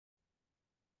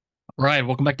Right,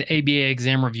 welcome back to ABA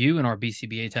exam review in our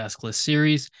BCBA task list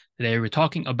series. Today we're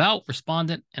talking about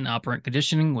respondent and operant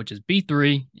conditioning, which is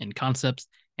B3 in concepts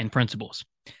and principles.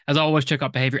 As always, check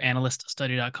out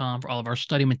behavioranalyst.study.com for all of our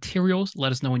study materials.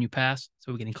 Let us know when you pass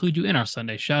so we can include you in our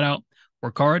Sunday shout out.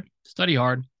 Work hard, study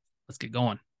hard. Let's get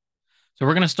going. So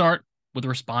we're going to start with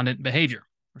respondent behavior.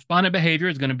 Respondent behavior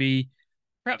is going to be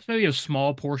perhaps maybe a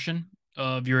small portion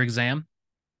of your exam.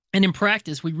 And in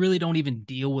practice, we really don't even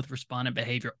deal with respondent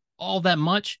behavior all that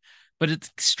much, but it's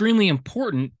extremely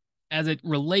important as it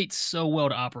relates so well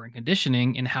to operant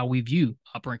conditioning and how we view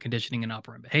operant conditioning and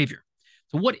operant behavior.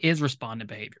 So, what is respondent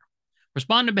behavior?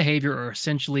 Respondent behavior are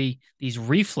essentially these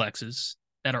reflexes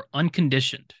that are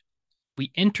unconditioned.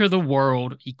 We enter the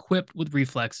world equipped with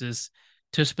reflexes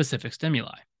to specific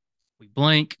stimuli. We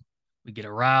blink, we get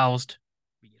aroused,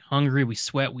 we get hungry, we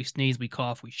sweat, we sneeze, we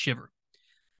cough, we shiver.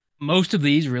 Most of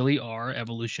these really are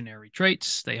evolutionary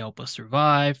traits. They help us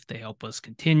survive, they help us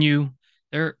continue.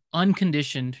 They're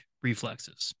unconditioned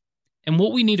reflexes. And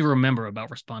what we need to remember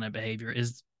about respondent behavior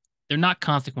is they're not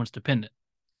consequence dependent.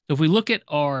 So if we look at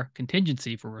our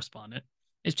contingency for respondent,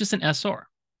 it's just an SR.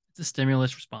 It's a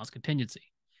stimulus response contingency.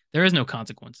 There is no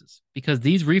consequences because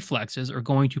these reflexes are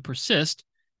going to persist,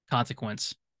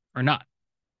 consequence or not.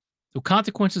 So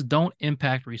consequences don't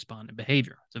impact respondent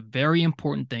behavior. It's a very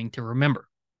important thing to remember.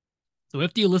 So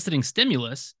if the eliciting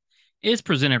stimulus is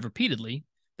presented repeatedly,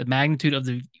 the magnitude of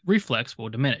the reflex will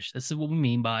diminish. This is what we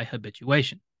mean by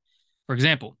habituation. For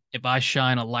example, if I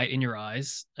shine a light in your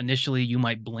eyes, initially you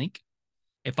might blink.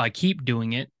 If I keep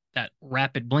doing it, that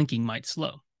rapid blinking might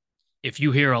slow. If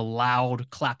you hear a loud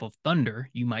clap of thunder,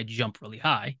 you might jump really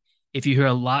high. If you hear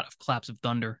a lot of claps of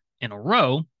thunder in a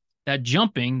row, that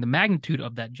jumping, the magnitude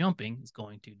of that jumping is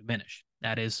going to diminish.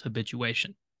 That is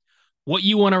habituation. What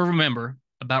you want to remember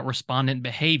about respondent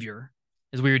behavior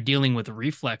is we are dealing with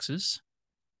reflexes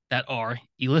that are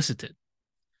elicited.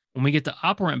 When we get to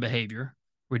operant behavior,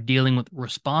 we're dealing with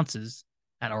responses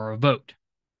that are evoked.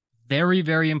 Very,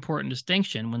 very important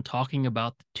distinction when talking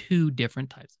about the two different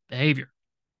types of behavior,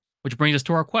 which brings us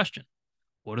to our question.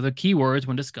 What are the keywords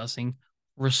when discussing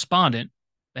respondent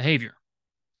behavior?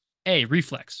 A,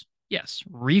 reflex. Yes,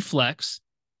 reflex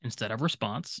instead of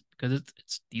response, because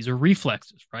these are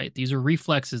reflexes, right? These are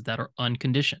reflexes that are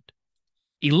unconditioned.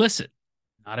 Elicit,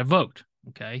 not evoked,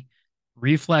 okay?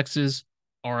 Reflexes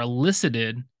are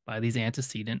elicited by these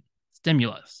antecedent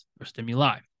stimulus or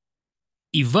stimuli.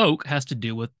 Evoke has to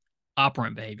do with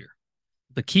operant behavior.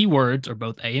 The key words are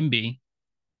both A and B,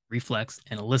 reflex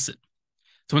and elicit.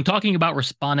 So when talking about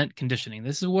respondent conditioning,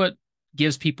 this is what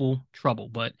gives people trouble,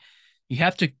 but you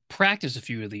have to practice a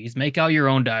few of these, make out your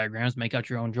own diagrams, make out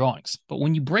your own drawings. But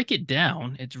when you break it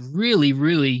down, it's really,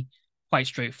 really quite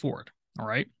straightforward. All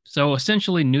right. So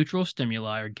essentially, neutral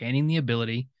stimuli are gaining the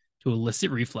ability to elicit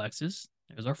reflexes,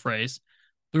 there's our phrase,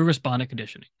 through respondent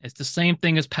conditioning. It's the same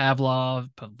thing as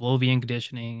pavlovian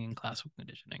conditioning, and classical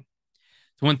conditioning.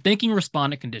 So when thinking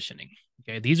respondent conditioning,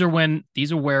 okay, these are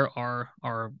where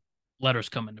our letters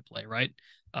come into play, right?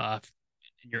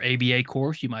 In your ABA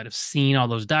course, you might have seen all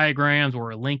those diagrams where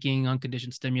we're linking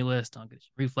unconditioned stimulus to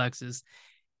unconditioned reflexes.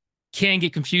 Can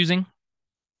get confusing.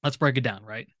 Let's break it down,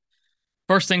 right?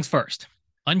 First things first,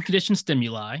 unconditioned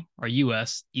stimuli, or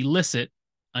US, elicit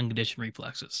unconditioned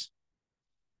reflexes.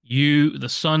 The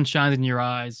sun shines in your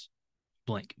eyes,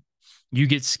 blink. You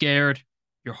get scared,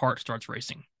 your heart starts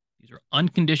racing. These are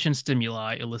unconditioned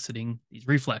stimuli eliciting these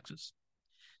reflexes.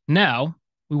 Now,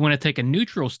 we want to take a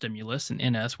neutral stimulus, an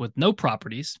NS, with no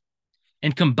properties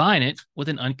and combine it with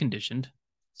an unconditioned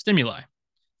stimuli.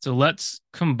 So let's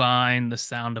combine the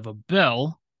sound of a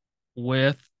bell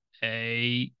with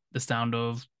the sound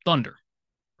of thunder,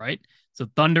 right? So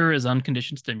thunder is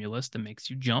unconditioned stimulus that makes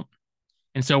you jump.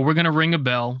 And so we're going to ring a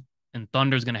bell and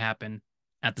thunder is going to happen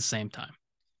at the same time.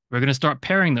 We're going to start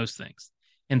pairing those things.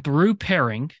 And through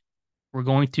pairing, we're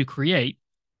going to create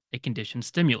a conditioned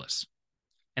stimulus.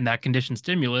 And that conditioned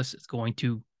stimulus is going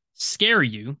to scare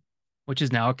you, which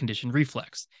is now a conditioned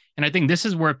reflex. And I think this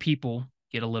is where people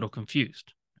get a little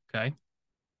confused, okay?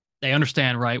 They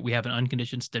understand, right? We have an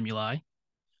unconditioned stimuli.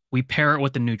 We pair it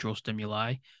with the neutral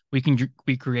stimuli. We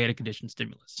create a conditioned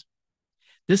stimulus.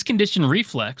 This conditioned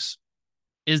reflex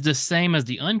is the same as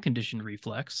the unconditioned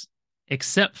reflex,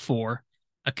 except for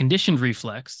a conditioned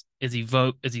reflex is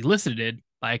elicited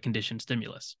by a conditioned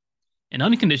stimulus. An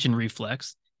unconditioned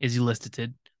reflex is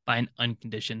elicited by an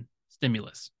unconditioned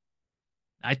stimulus.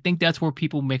 I think that's where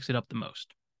people mix it up the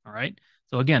most. All right.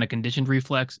 So again, a conditioned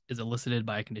reflex is elicited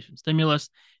by a conditioned stimulus.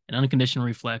 An unconditioned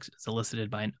reflex is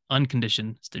elicited by an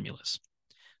unconditioned stimulus.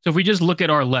 So if we just look at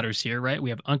our letters here, right,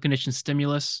 we have unconditioned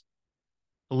stimulus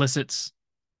elicits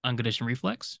unconditioned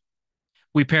reflex.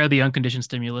 We pair the unconditioned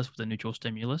stimulus with a neutral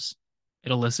stimulus.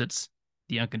 It elicits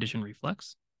the unconditioned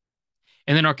reflex.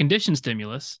 And then our conditioned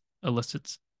stimulus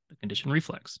elicits the conditioned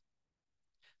reflex.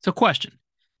 So question,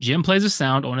 Jim plays a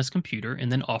sound on his computer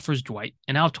and then offers Dwight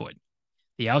an Altoid.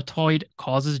 The Altoid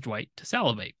causes Dwight to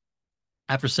salivate.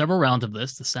 After several rounds of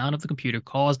this, the sound of the computer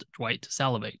caused Dwight to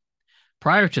salivate.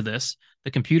 Prior to this,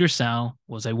 the computer sound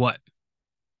was a what?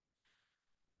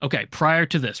 Okay, prior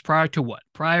to this, prior to what?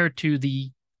 Prior to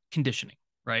the conditioning,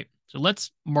 right? So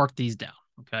let's mark these down,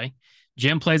 okay?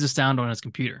 Jim plays a sound on his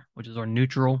computer, which is our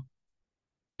neutral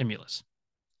stimulus.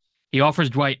 He offers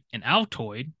Dwight an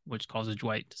Altoid, which causes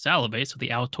Dwight to salivate. So the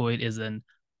Altoid is an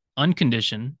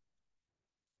unconditioned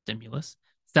stimulus.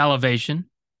 Salivation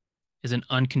is an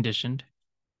unconditioned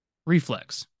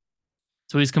reflex.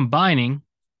 So he's combining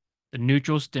the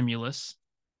neutral stimulus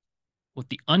with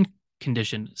the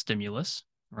unconditioned stimulus,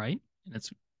 right? And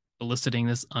it's eliciting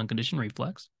this unconditioned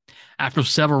reflex. After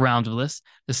several rounds of this,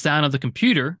 the sound of the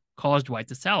computer caused Dwight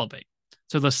to salivate.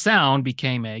 So the sound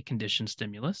became a conditioned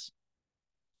stimulus.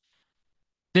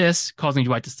 This, causing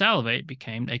Dwight to salivate,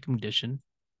 became a conditioned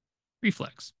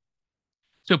reflex.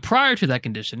 So prior to that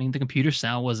conditioning, the computer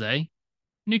sound was a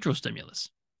neutral stimulus.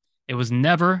 It was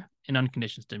never an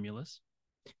unconditioned stimulus.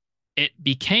 It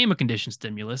became a conditioned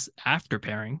stimulus after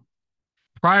pairing.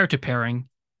 Prior to pairing,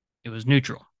 it was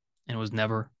neutral and was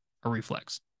never a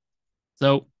reflex.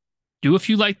 So do a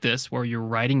few like this where you're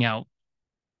writing out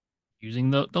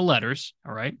using the letters,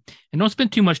 all right? And don't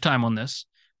spend too much time on this,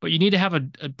 but you need to have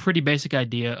a pretty basic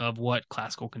idea of what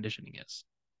classical conditioning is.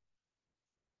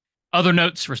 Other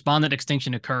notes, respondent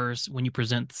extinction occurs when you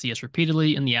present CS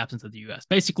repeatedly in the absence of the US.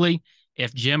 Basically,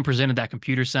 if Jim presented that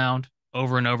computer sound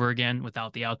over and over again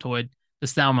without the Altoid, the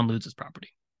sound will lose its property.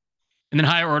 And then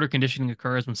higher order conditioning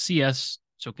occurs when CS,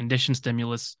 so conditioned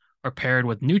stimulus, are paired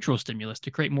with neutral stimulus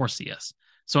to create more CS.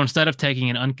 So instead of taking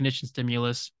an unconditioned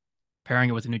stimulus, pairing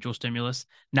it with a neutral stimulus,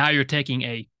 now you're taking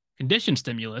a conditioned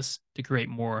stimulus to create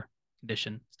more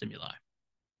conditioned stimuli.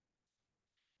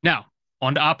 Now,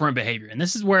 on to operant behavior. And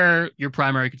this is where your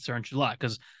primary concern should lie,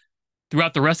 because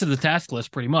throughout the rest of the task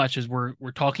list, pretty much, is we're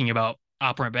talking about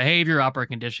operant behavior, operant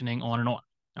conditioning, on and on.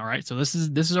 All right. So this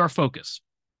is our focus.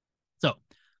 So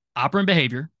operant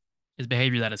behavior is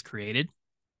behavior that is created,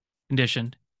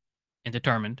 conditioned, and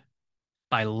determined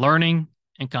by learning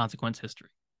and consequence history.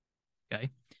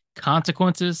 Okay.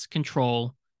 Consequences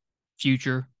control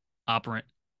future operant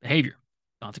behavior.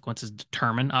 Consequences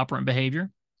determine operant behavior.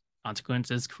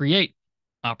 Consequences create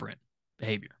operant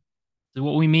behavior. So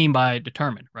what we mean by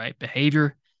determined, right?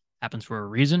 Behavior happens for a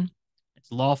reason.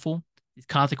 It's lawful. These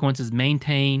consequences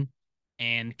maintain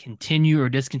and continue or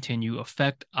discontinue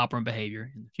affect operant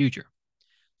behavior in the future.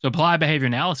 So applied behavior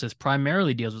analysis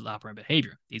primarily deals with operant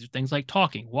behavior. These are things like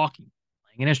talking, walking,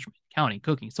 playing an instrument, counting,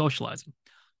 cooking, socializing.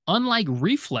 Unlike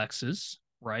reflexes,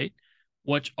 right,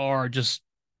 which are just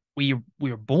we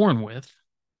are born with,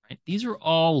 right? These are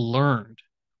all learned.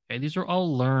 Okay, these are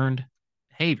all learned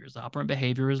behaviors. Operant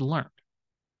behavior is learned.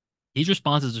 These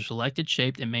responses are selected,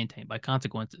 shaped, and maintained by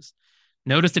consequences.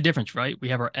 Notice the difference, right? We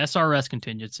have our SRS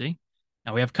contingency.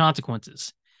 Now we have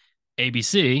consequences.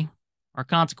 ABC are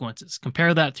consequences.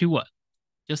 Compare that to what?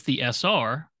 Just the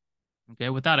SR, okay,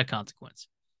 without a consequence.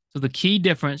 So the key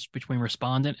difference between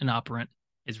respondent and operant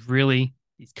is really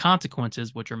these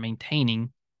consequences, which are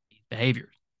maintaining these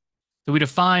behaviors. So we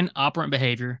define operant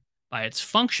behavior by its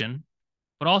function,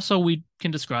 but also we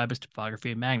can describe its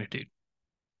topography of magnitude.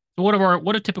 So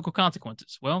what are typical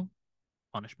consequences? Well,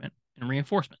 punishment and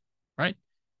reinforcement, right?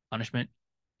 Punishment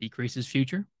decreases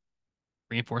future,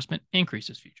 reinforcement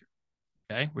increases future.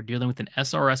 Okay, we're dealing with an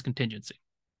SRS contingency.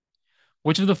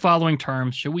 Which of the following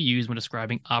terms should we use when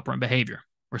describing operant behavior?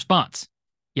 Response,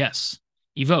 yes.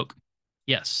 Evoke,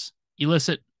 yes.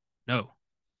 Elicit, no.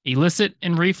 Elicit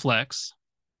and reflex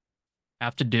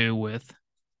have to do with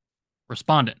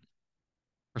respondent.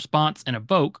 Response and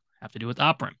evoke have to do with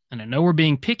operant. And I know we're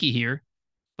being picky here,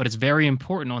 but it's very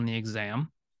important on the exam,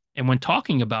 and when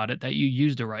talking about it, that you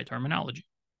use the right terminology.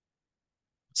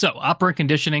 So operant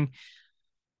conditioning,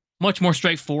 much more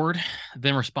straightforward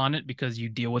than respondent because you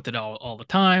deal with it all the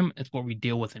time. It's what we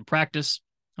deal with in practice.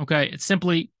 Okay, it's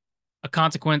simply a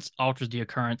consequence alters the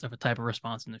occurrence of a type of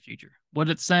response in the future. What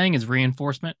it's saying is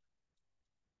reinforcement,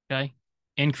 okay,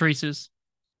 increases,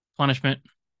 punishment,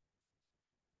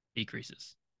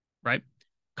 decreases, right?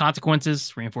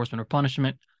 Consequences, reinforcement or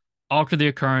punishment, alter the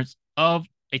occurrence of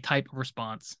a type of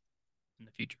response in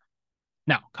the future.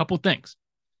 Now, a couple things.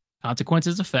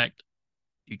 Consequences affect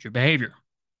future behavior.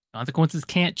 Consequences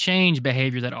can't change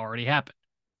behavior that already happened.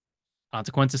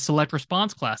 Consequences select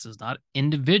response classes, not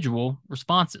individual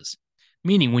responses.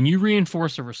 Meaning, when you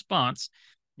reinforce a response,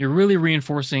 you're really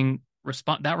reinforcing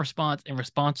that response and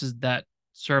responses that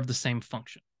serve the same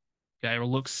function, okay, or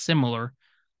look similar,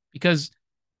 because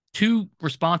two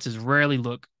responses rarely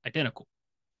look identical,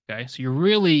 okay? So you're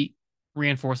really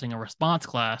reinforcing a response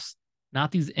class,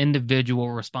 not these individual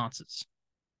responses.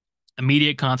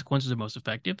 Immediate consequences are most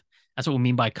effective. That's what we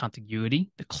mean by contiguity,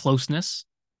 the closeness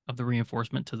of the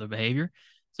reinforcement to the behavior.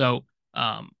 So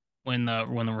when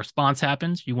the response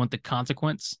happens, you want the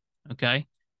consequence, okay,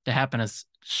 to happen as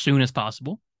soon as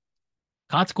possible.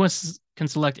 Consequences can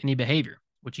select any behavior,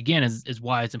 which again is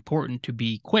why it's important to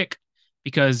be quick,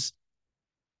 because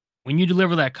when you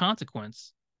deliver that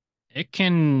consequence, it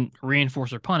can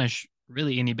reinforce or punish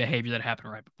really any behavior that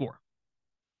happened right before.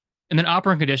 And then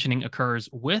operant conditioning occurs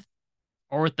with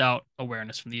or without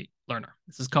awareness from the learner.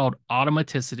 This is called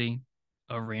automaticity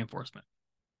of reinforcement.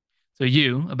 So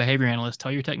you, a behavior analyst,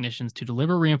 tell your technicians to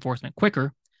deliver reinforcement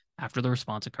quicker after the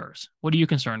response occurs. What are you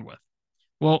concerned with?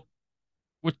 Well,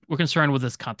 we're concerned with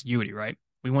this contiguity, right?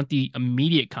 We want the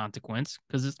immediate consequence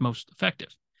because it's most effective.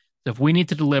 So if we need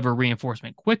to deliver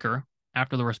reinforcement quicker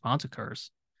after the response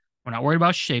occurs, we're not worried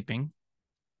about shaping,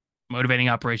 motivating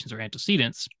operations, or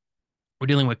antecedents. We're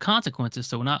dealing with consequences,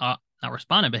 so we're not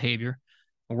respondent behavior.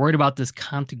 We're worried about this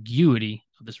contiguity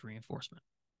of this reinforcement.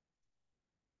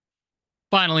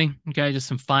 Finally, okay, just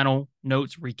some final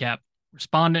notes, recap.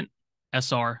 Respondent,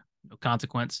 SR, no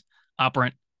consequence.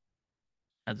 Operant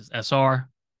has this SR.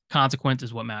 Consequence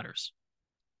is what matters.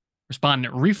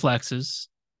 Respondent reflexes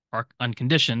are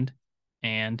unconditioned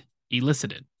and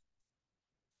elicited.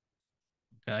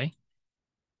 Okay.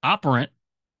 Operant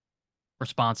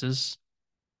responses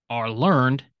are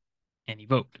learned and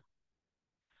evoked.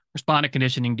 Respondent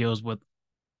conditioning deals with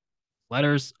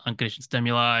letters, unconditioned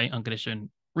stimuli, unconditioned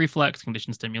reflex,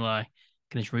 conditioned stimuli,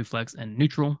 conditioned reflex, and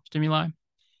neutral stimuli.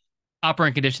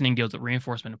 Operant conditioning deals with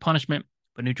reinforcement and punishment,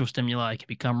 but neutral stimuli can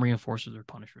become reinforcers or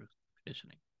punishers of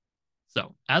conditioning.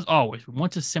 So, as always, we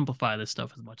want to simplify this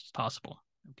stuff as much as possible.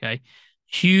 Okay.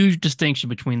 Huge distinction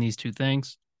between these two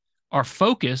things. Our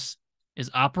focus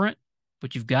is operant,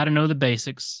 but you've got to know the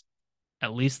basics,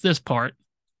 at least this part,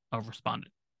 of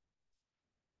respondent.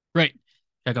 Great.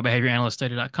 Check out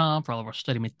behavioranalyst.study.com for all of our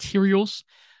study materials.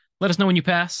 Let us know when you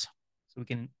pass so we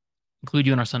can include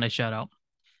you in our Sunday shout out.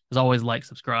 As always, like,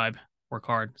 subscribe, work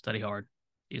hard, study hard.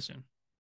 See you soon.